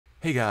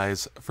Hey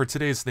guys, for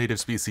today's native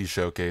species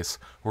showcase,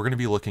 we're going to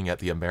be looking at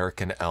the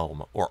American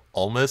elm, or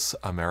Ulmus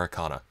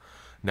americana.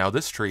 Now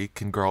this tree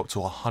can grow up to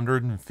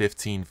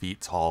 115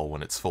 feet tall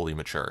when it's fully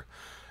mature.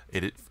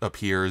 It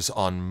appears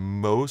on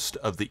most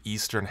of the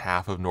eastern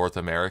half of North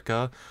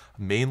America,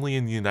 mainly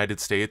in the United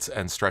States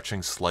and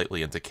stretching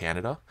slightly into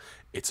Canada.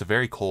 It's a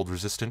very cold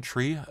resistant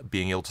tree,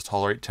 being able to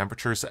tolerate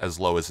temperatures as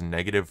low as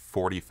negative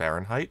 40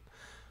 Fahrenheit.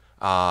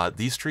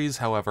 These trees,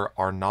 however,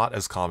 are not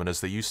as common as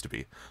they used to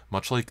be.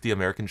 Much like the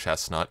American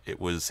chestnut, it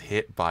was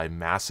hit by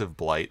massive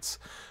blights,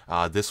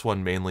 this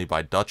one mainly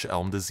by Dutch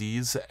elm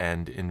disease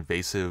and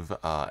invasive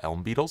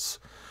elm beetles.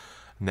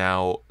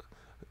 Now,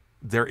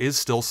 there is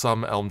still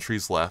some elm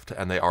trees left,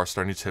 and they are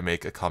starting to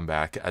make a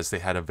comeback as they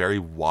had a very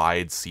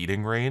wide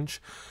seeding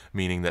range,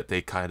 meaning that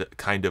they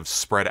kind of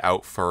spread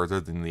out further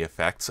than the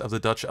effects of the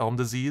Dutch elm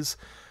disease.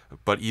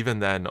 But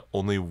even then,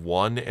 only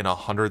 1 in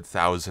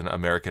 100,000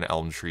 American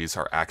elm trees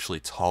are actually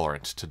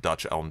tolerant to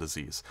Dutch elm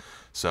disease.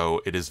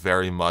 So it is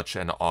very much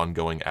an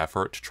ongoing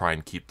effort to try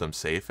and keep them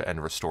safe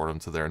and restore them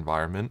to their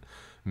environment.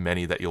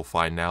 Many that you'll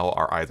find now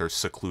are either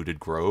secluded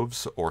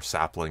groves or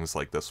saplings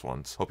like this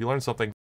one. Hope you learned something.